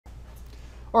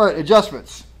All right,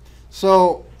 adjustments.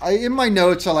 So in my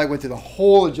notes, I went through the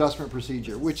whole adjustment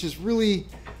procedure, which is really,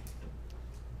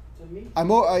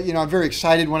 I'm very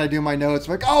excited when I do my notes.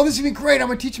 I'm like, oh, this is gonna be great. I'm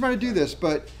gonna teach them how to do this.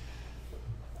 But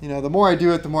the more I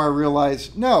do it, the more I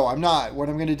realize, no, I'm not. What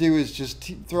I'm gonna do is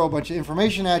just throw a bunch of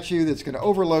information at you that's gonna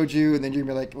overload you, and then you're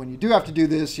gonna be like, when you do have to do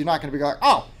this, you're not gonna be like,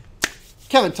 oh,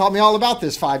 Kevin taught me all about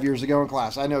this 5 years ago in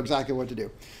class. I know exactly what to do.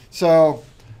 So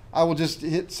I will just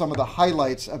hit some of the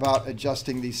highlights about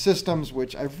adjusting these systems,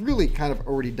 which I've really kind of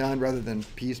already done rather than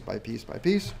piece by piece by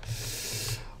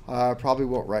piece. Probably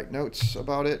won't write notes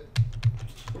about it.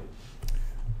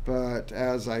 But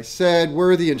as I said, where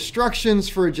are the instructions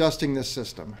for adjusting this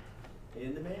system?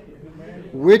 In the manual.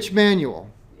 Which manual?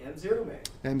 M0 manual.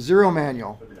 M0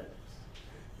 manual.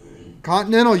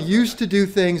 Continental used to do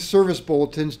things, service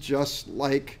bulletins, just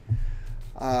like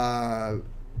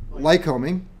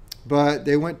Lycoming, but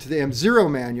they went to the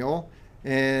M0 manual,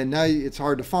 and now it's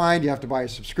hard to find. You have to buy a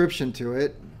subscription to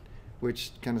it, which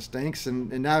kind of stinks.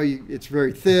 And now it's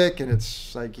very thick, and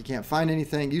it's like you can't find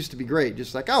anything. It used to be great,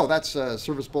 just like, oh, that's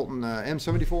service bulletin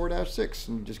M74-6,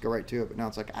 and you just go right to it. But now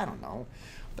it's like, I don't know.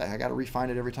 I got to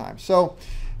refine it every time. So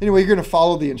anyway, you're going to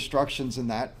follow the instructions in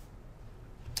that.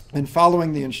 And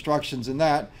following the instructions in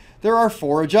that, there are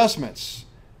 4 adjustments.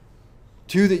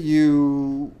 2 that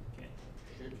you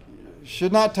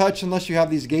should not touch unless you have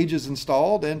these gauges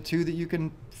installed, and 2 that you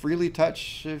can freely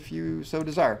touch if you so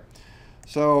desire.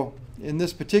 So in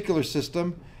this particular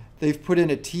system, they've put in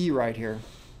a T right here,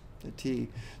 a T.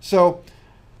 So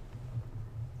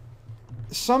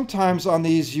sometimes on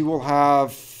these you will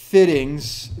have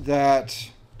fittings that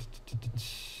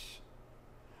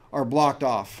are blocked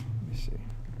off. Let me see.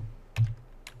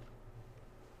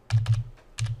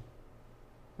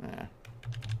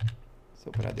 Let's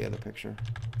open out the other picture.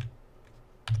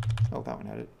 Oh, that one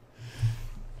had it.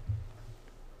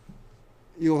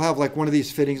 You'll have like one of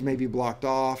these fittings maybe blocked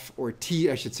off, or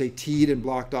I should say teed and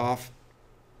blocked off.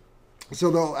 So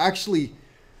they'll actually,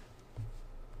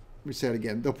 let me say it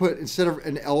again. They'll put, instead of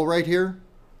an L right here,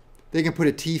 they can put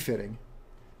a T fitting.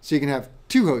 So you can have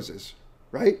 2 hoses,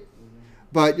 right? Mm-hmm.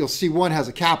 But you'll see one has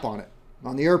a cap on it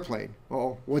on the airplane.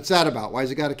 Well, what's that about? Why has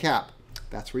it got a cap?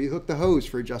 That's where you hook the hose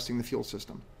for adjusting the fuel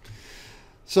system.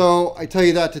 So I tell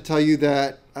you that to tell you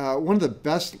that one of the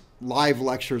best live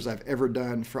lectures I've ever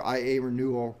done for IA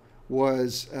renewal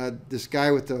was this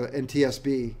guy with the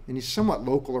NTSB, and he's somewhat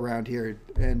local around here,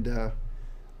 and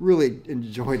really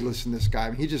enjoyed listening to this guy.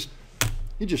 I mean,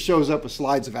 he just shows up with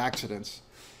slides of accidents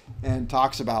and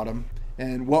talks about them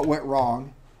and what went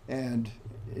wrong, and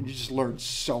you just learn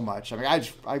so much. I mean,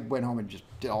 I went home and just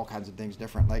did all kinds of things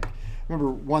different. Like, I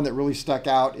remember one that really stuck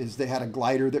out is they had a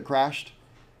glider that crashed.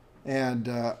 And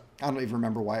I don't even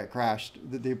remember why it crashed.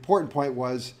 The important point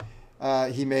was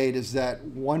he made is that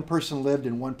one person lived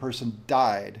and one person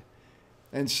died.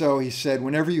 And so he said,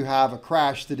 whenever you have a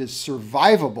crash that is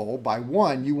survivable by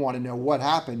one, you want to know what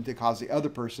happened to cause the other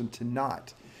person to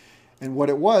not. And what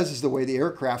it was is the way the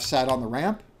aircraft sat on the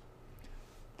ramp.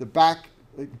 The back,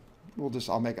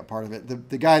 I'll make it part of it.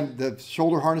 The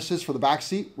shoulder harnesses for the back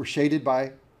seat were shaded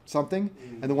by something,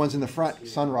 and the ones in the front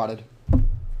sun rotted.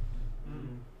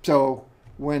 So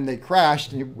when they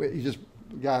crashed, and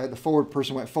the forward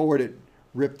person went forward, it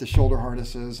ripped the shoulder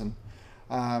harnesses. And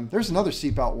there's another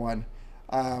seatbelt one.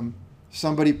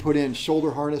 Somebody put in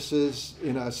shoulder harnesses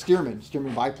in a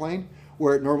Stearman biplane,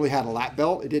 where it normally had a lap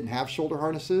belt. It didn't have shoulder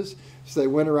harnesses. So they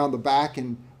went around the back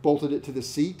and bolted it to the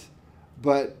seat.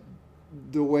 But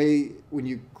the way when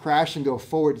you crash and go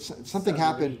forward, something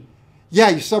happened. Yeah,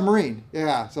 you submarine.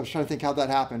 Yeah, so I was trying to think how that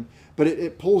happened. But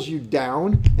it pulls you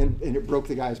down, and it broke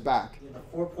the guy's back. Yeah, the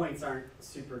 4 points aren't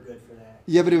super good for that.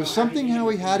 Yeah, but it was something how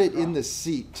he had it in the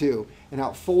seat, too, and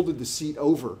how it folded the seat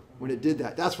over when it did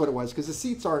that. That's what it was, because the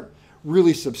seats aren't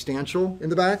really substantial in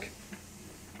the back.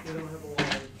 They don't have a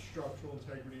lot of structural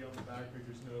integrity on the back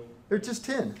because They're just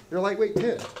tin. They're lightweight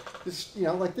tin. Just,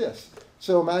 like this.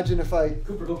 So imagine if I...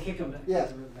 Cooper, go kick them. Yeah,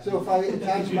 so if I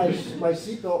attach my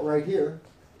seatbelt right here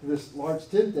to this large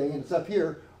tin thing, and it's up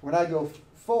here, when I go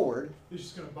forward, it's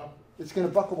just going to buckle. It's going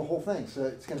to buckle the whole thing. So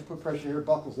it's going to put pressure here,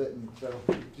 buckles it, and so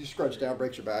you scrunch down,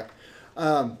 breaks your back.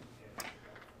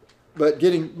 But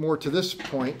getting more to this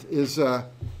point is, I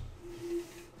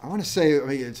want to say,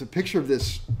 it's a picture of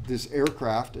this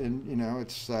aircraft, and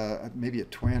it's maybe a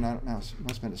twin. I don't know. It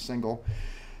must have been a single.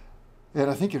 And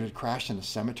I think it had crashed in a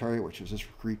cemetery, which was just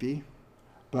creepy.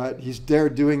 But he's there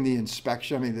doing the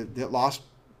inspection. I mean, it lost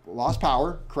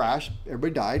power, crashed,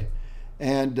 everybody died.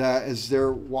 And as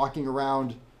they're walking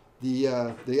around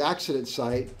the accident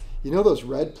site, those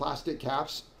red plastic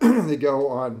caps they go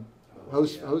on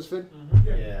hose fit? Mm-hmm.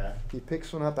 Yeah. He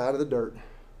picks one up out of the dirt.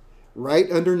 right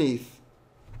underneath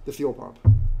the fuel pump.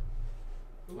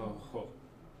 Oh.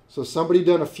 So somebody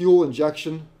done a fuel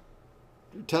injection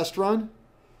test run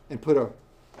and put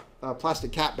a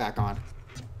plastic cap back on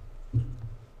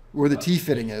where the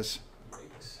T-fitting is.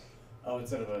 Oh,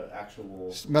 instead of an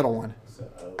actual Metal one.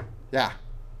 Oh. Yeah.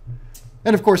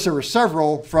 And of course there were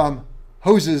several from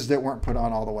hoses that weren't put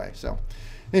on all the way. So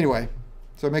anyway,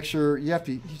 so make sure you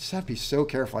just have to be so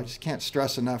careful. I just can't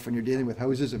stress enough when you're dealing with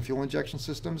hoses and fuel injection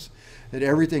systems that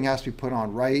everything has to be put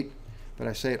on right. But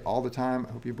I say it all the time.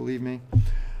 I hope you believe me.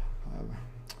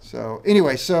 So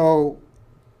anyway, so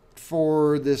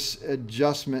for this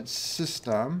adjustment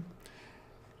system,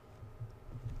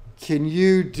 can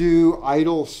you do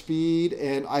idle speed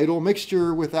and idle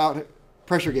mixture without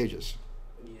pressure gauges?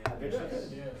 Yeah,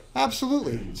 Yeah.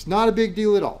 Absolutely. It's not a big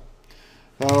deal at all.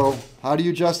 So how do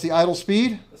you adjust the idle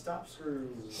speed? the stop screw.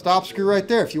 Stop screw right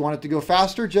there. If you want it to go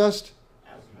faster, just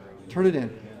turn it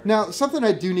in. Now, something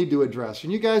I do need to address.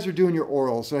 When you guys are doing your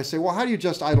orals, and I say, well, how do you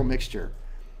adjust idle mixture?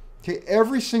 Okay,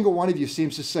 every single one of you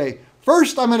seems to say,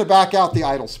 first I'm going to back out the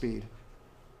idle speed.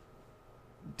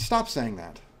 Stop saying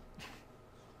that.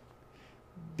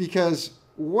 Because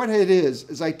what it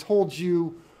is I told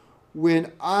you,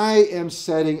 when I am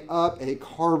setting up a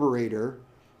carburetor,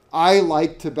 I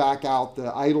like to back out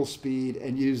the idle speed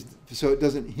and use so it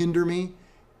doesn't hinder me.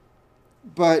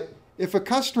 But if a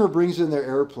customer brings in their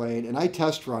airplane and I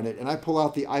test run it and I pull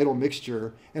out the idle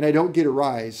mixture and I don't get a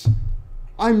rise,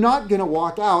 I'm not going to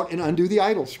walk out and undo the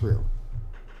idle screw,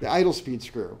 the idle speed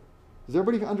screw. Does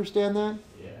everybody understand that?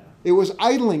 Yeah. It was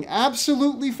idling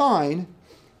absolutely fine,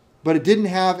 but it didn't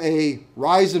have a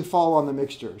rise and fall on the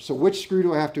mixture. So which screw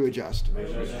do I have to adjust?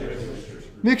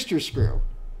 Mixture screw.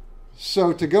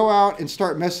 So to go out and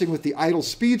start messing with the idle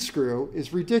speed screw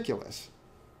is ridiculous.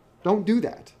 Don't do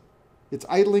that. It's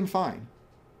idling fine.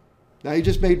 Now you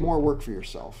just made more work for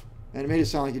yourself. And it made it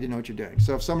sound like you didn't know what you're doing.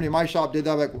 So if somebody in my shop did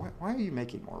that, I'm like, why are you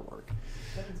making more work?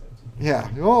 Yeah.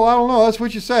 Oh, I don't know. That's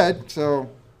what you said. So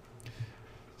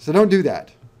don't do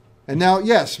that. And now,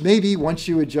 yes, maybe once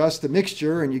you adjust the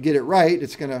mixture and you get it right,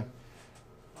 it's going to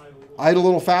idle a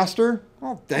little faster.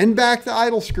 Well, then back the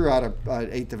idle screw out an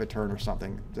eighth of a turn or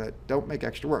something. That don't make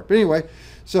extra work. But anyway,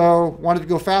 so wanted to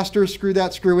go faster, screw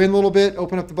that screw in a little bit,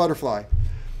 open up the butterfly.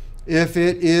 If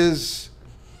it is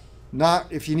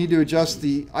not, if you need to adjust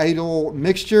the idle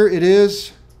mixture, it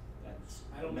is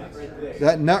Nut right there.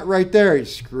 that nut right there. You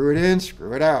screw it in,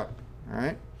 screw it out. All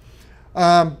right.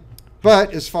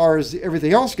 But as far as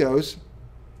everything else goes,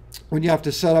 when you have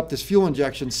to set up this fuel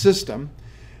injection system,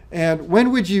 and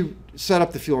when would you set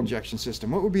up the fuel injection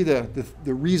system? What would be the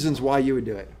reasons why you would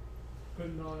do it?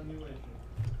 Putting on a new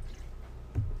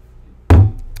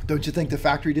engine. Don't you think the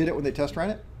factory did it when they test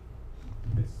ran it?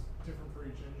 It's different for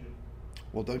each engine.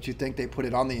 Well, don't you think they put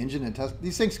it on the engine and test?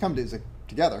 These things come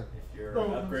together. If you're Oh,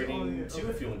 upgrading okay. to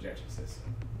a fuel injection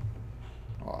system.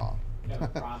 Wow. You have a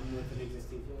problem with an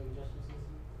existing fuel injection system?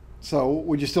 So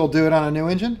would you still do it on a new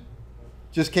engine?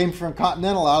 Just came from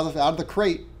Continental out of the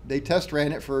crate. They test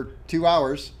ran it for 2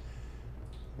 hours.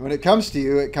 When it comes to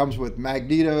you, it comes with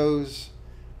magnetos,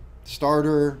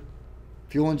 starter,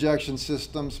 fuel injection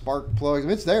system, spark plugs. I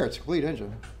mean, it's there. It's a complete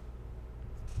engine.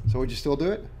 So would you still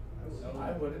do it?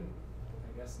 I wouldn't.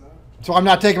 I guess not. So I'm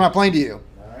not taking my plane to you.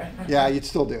 All right. Yeah, you'd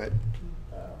still do it.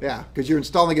 Yeah, because you're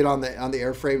installing it on the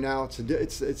airframe now.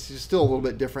 It's just still a little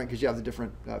bit different because you have the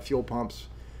different fuel pumps.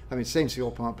 I mean, same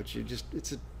fuel pump, but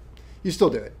you still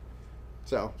do it.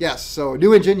 So yes, so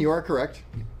new engine, you are correct.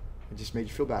 I just made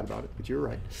you feel bad about it, but you were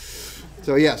right.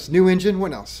 So yes, new engine.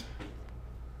 What else?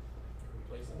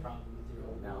 Replace the problem with your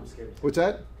old. Now I'm scared. What's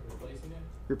that? Replacing it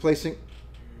Replacing. to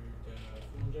the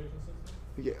fuel injection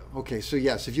system? Yeah. Okay. So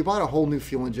yes, if you bought a whole new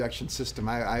fuel injection system,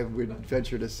 I would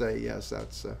venture to say yes.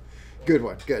 That's a good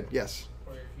one. Good. Yes.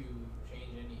 Or if you change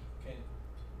any, can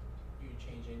you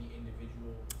change any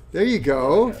individual? There you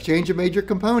go. Change a major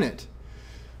component.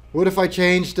 What if I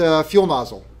changed fuel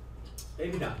nozzle?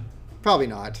 Maybe not. Probably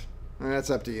not.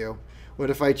 That's up to you. What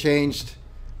if I changed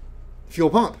fuel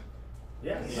pump?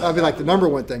 Yes. That'd be like the number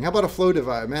one thing. How about a flow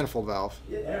device, manifold valve?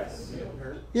 Yes. It won't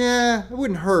hurt. Yeah, it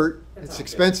wouldn't hurt. That's It's okay.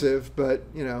 expensive, but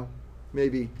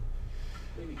maybe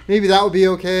that would be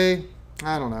okay.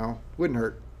 I don't know. Wouldn't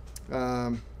hurt. So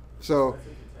That's what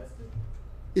you tested?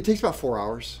 it takes about 4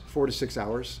 hours, 4 to 6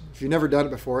 hours. If you've never done it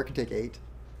before, it can take 8.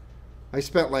 I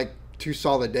spent like 2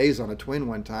 solid days on a twin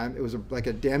one time. It was like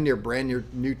a damn near brand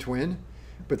new twin,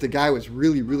 but the guy was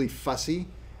really, really fussy,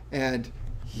 and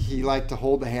he liked to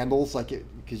hold the handles like it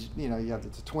because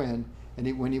it's a twin,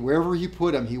 and wherever he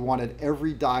put them, he wanted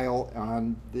every dial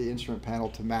on the instrument panel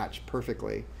to match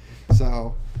perfectly.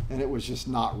 So, and it was just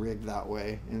not rigged that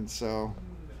way, and so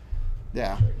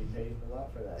Yeah. Sure, he paid a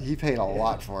lot for that. He paid a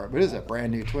lot for it, but it is a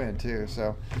brand new twin too.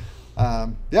 So,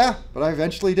 yeah, but I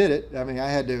eventually did it. I mean, I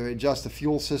had to adjust the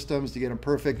fuel systems to get them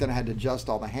perfect. Then I had to adjust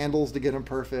all the handles to get them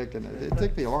perfect, and it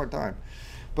took me a long time.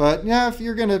 But yeah, if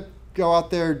you're gonna go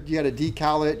out there, you got to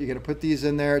decal it. You're gonna put these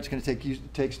in there. It's gonna take you.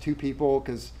 It takes two people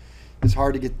because it's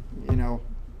hard to get. You know,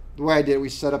 the way I did it, we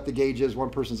set up the gauges. One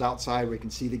person's outside. We can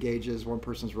see the gauges. One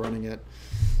person's running it,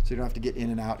 so you don't have to get in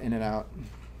and out, in and out.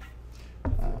 I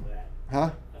feel that.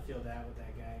 Huh? I feel that with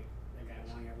that guy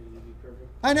wanting everything to be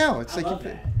perfect. I know. It's I like love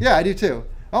that. yeah, I do too.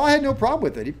 Oh, I had no problem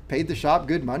with it. He paid the shop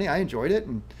good money. I enjoyed it,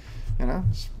 and you know,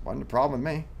 it wasn't a problem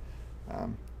with me.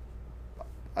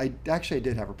 I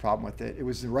did have a problem with it. It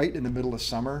was right in the middle of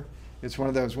summer. It's one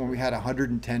of those when we had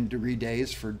 110-degree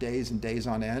days for days and days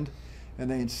on end, and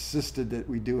they insisted that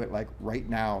we do it like right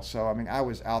now. So I mean, I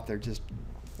was out there just.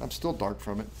 I'm still dark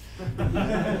from it.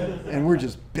 And we're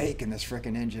just baking this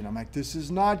frickin' engine. I'm like, this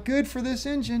is not good for this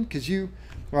engine.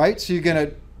 Right? So you're going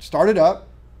to start it up.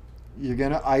 You're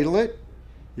going to idle it.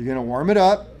 You're going to warm it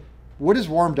up. What does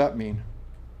warmed up mean?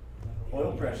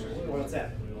 Oil pressure, oil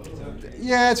temp.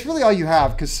 Yeah, it's really all you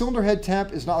have because cylinder head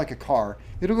temp is not like a car.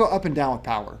 It'll go up and down with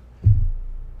power.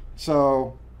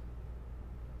 So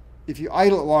if you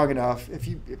idle it long enough, if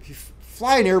you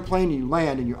fly an airplane and you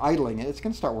land and you're idling it, it's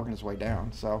going to start working its way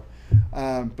down. So,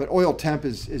 but oil temp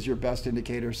is your best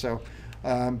indicator. So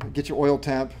get your oil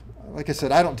temp. Like I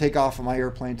said, I don't take off on my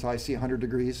airplane until I see 100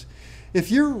 degrees. If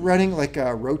you're running like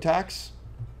a Rotax,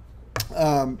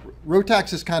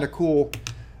 Rotax is kind of cool.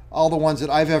 All the ones that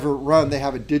I've ever run, they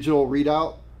have a digital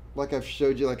readout. Like I've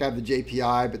showed you, like I have the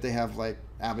JPI, but they have like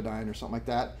Avidyne or something like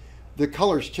that. The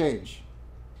colors change.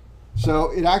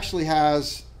 So it actually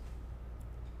has,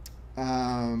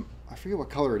 I forget what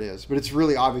color it is, but it's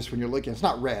really obvious when you're looking. It's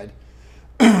not red,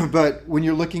 but when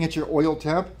you're looking at your oil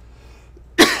temp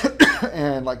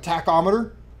and like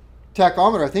tachometer,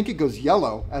 I think it goes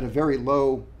yellow at a very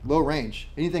low range.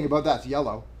 Anything above that's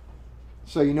yellow.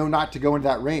 So you know not to go into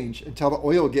that range until the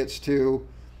oil gets to,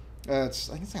 I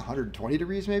think it's like 120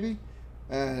 degrees maybe.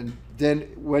 And then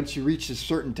once you reach a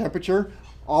certain temperature,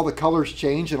 all the colors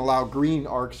change and allow green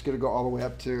arcs to go all the way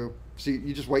up to, so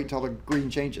you just wait until the green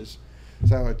changes.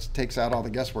 So it takes out all the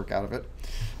guesswork out of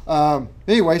it.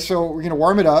 Anyway, so we're going to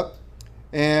warm it up,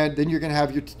 and then you're going to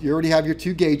have you already have your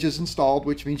two gauges installed,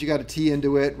 which means you got to tee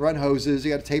into it, run hoses,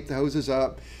 you got to tape the hoses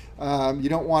up. You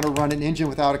don't want to run an engine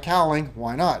without a cowling.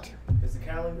 Why not? Because the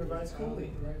cowling provides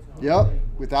cooling. Yep.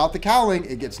 Without the cowling,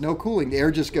 it gets no cooling. The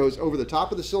air just goes over the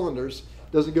top of the cylinders,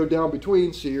 doesn't go down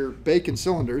between, so you're baking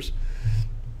cylinders.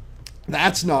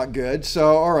 That's not good.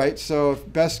 So, all right. So,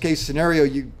 best case scenario,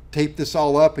 you tape this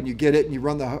all up and you get it and you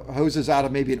run the hoses out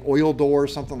of maybe an oil door or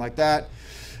something like that.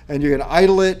 And you're going to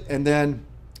idle it, and then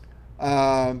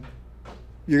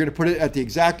you're going to put it at the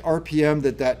exact RPM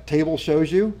that table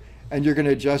shows you, and you're going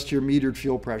to adjust your metered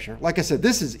fuel pressure. Like I said,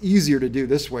 this is easier to do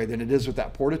this way than it is with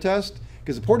that porta test,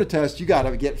 because the porta test, you got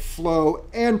to get flow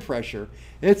and pressure.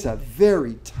 It's a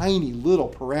very tiny little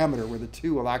parameter where the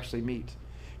two will actually meet.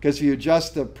 Because if you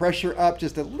adjust the pressure up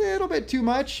just a little bit too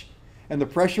much and the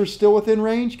pressure's still within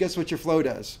range, guess what your flow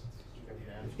does?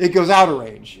 It goes out of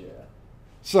range. Yeah.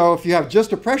 So if you have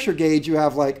just a pressure gauge, you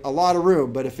have like a lot of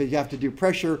room. But if you have to do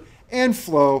pressure and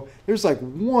flow, there's like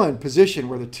one position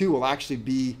where the two will actually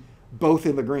be both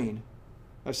in the green.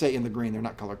 I say in the green, they're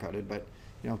not color coded, but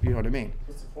you know what I mean.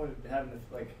 What's the point of having to,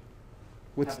 like,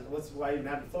 why even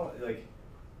have the thought? Like,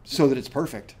 so that it's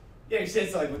perfect. yeah, you say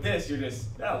it's like with this, you're just,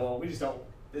 oh, well, we just don't.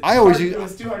 It's I always hard to use. do-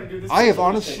 It's too hard to do this. I have so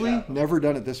we just take it honestly out. never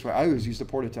done it this way. I always use the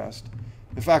porta test.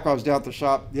 In fact, I was down at the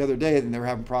shop the other day and they were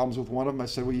having problems with one of them. I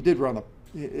said, well, you did run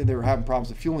and they were having problems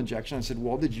with fuel injection. I said,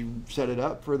 well, did you set it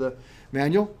up for the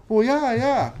manual? Well,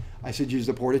 yeah. I said, use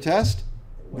the porta test?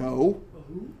 No.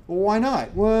 Well, why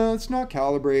not? Well, it's not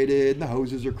calibrated and the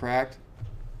hoses are cracked.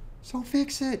 So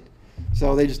fix it.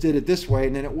 So they just did it this way,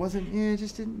 and then it wasn't, it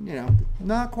just didn't,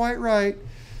 not quite right.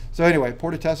 So anyway,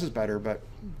 porta test is better, but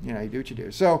you do what you do.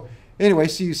 So anyway,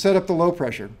 so you set up the low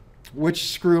pressure. Which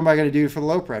screw am I going to do for the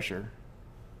low pressure?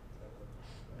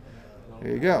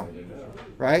 There you go.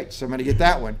 Right? So I'm going to get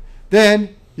that one.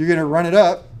 Then you're going to run it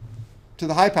up to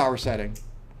the high power setting.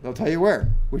 They'll tell you where,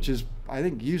 which is, I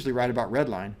think, usually right about red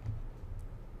line.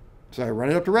 So I run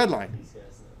it up to red line.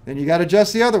 Then you got to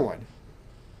adjust the other one.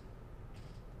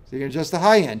 So you're going to adjust the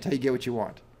high end until you get what you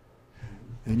want.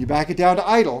 Then you back it down to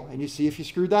idle, and you see if you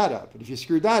screwed that up. And if you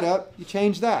screwed that up, you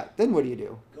change that. Then what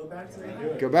do? Go back to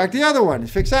the Go back to the other one and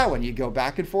fix that one. You go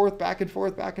back and forth, back and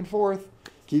forth, back and forth.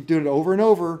 Keep doing it over and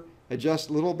over. Adjust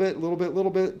a little bit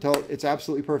until it's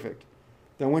absolutely perfect.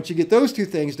 Then once you get those two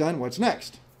things done, what's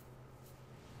next?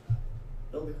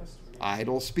 Build a customer.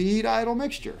 Idle speed, idle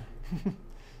mixture.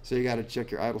 So you got to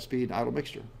check your idle speed and idle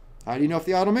mixture. How do you know if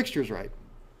the idle mixture is right?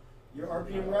 Your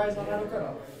RPM rise on idle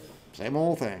cutoff. Same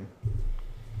old thing.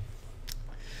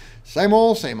 Same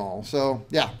old, same old. So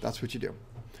yeah, that's what you do.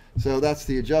 So that's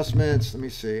the adjustments. Let me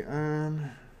see.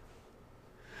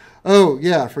 Oh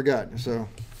yeah, I forgot. So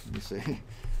let me see.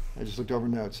 I just looked over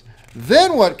notes.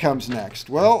 Then what comes next?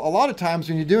 Well, a lot of times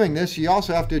when you're doing this, you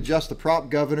also have to adjust the prop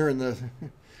governor and the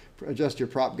adjust your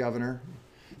prop governor.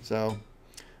 So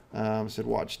I said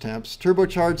watch temps.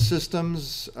 Turbocharged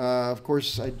systems. Of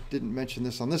course, I didn't mention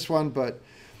this on this one, but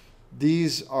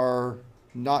these are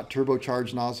not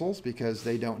turbocharged nozzles because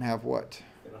they don't have what?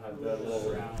 They don't have the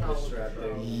little strap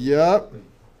thing. Yep.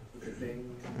 The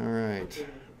thing. All right.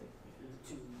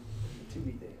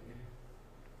 Tubey thing.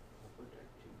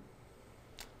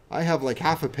 I have like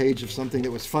half a page of something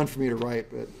that was fun for me to write,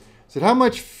 but it said how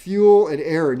much fuel and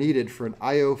air are needed for an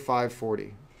IO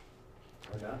 540?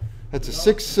 Or not? That's a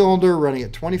 6-cylinder running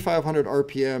at 2,500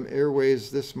 RPM. Air weighs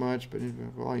this much, but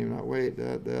volume not weight.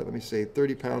 Let me say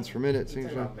 30 pounds per minute.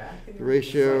 Seems like the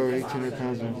ratio 1,800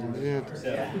 pounds.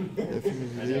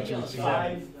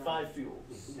 Five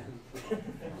fuels.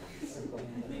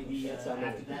 Maybe after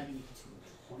that, maybe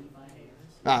 25 years.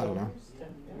 I don't know.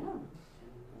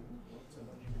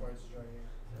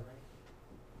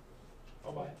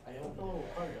 I'll buy it. I don't know.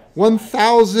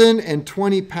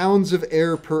 1,020 pounds of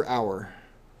air per hour.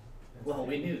 Well,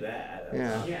 we knew that.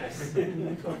 Yeah. Yes.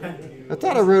 I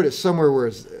thought I wrote it somewhere where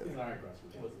it's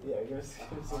Yeah, I guess.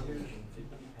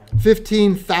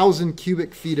 15,000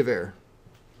 cubic feet of air.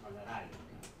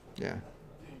 Yeah.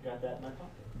 Got that in my pocket.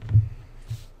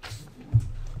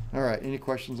 All right. Any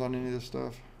questions on any of this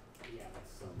stuff?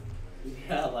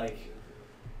 Yeah, like.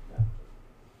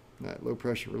 That low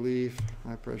pressure relief,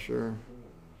 high pressure.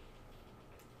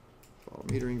 Follow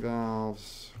metering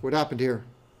valves. What happened here?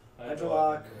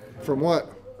 Hydrolock. From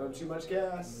what? From too much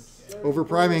gas. Over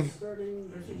priming.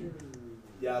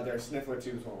 Yeah, their sniffler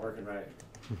tubes weren't working right.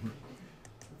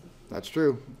 That's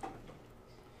true.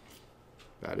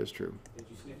 That is true. Did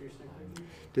you sniff your sniffles?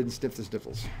 Didn't sniff the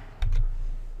sniffles.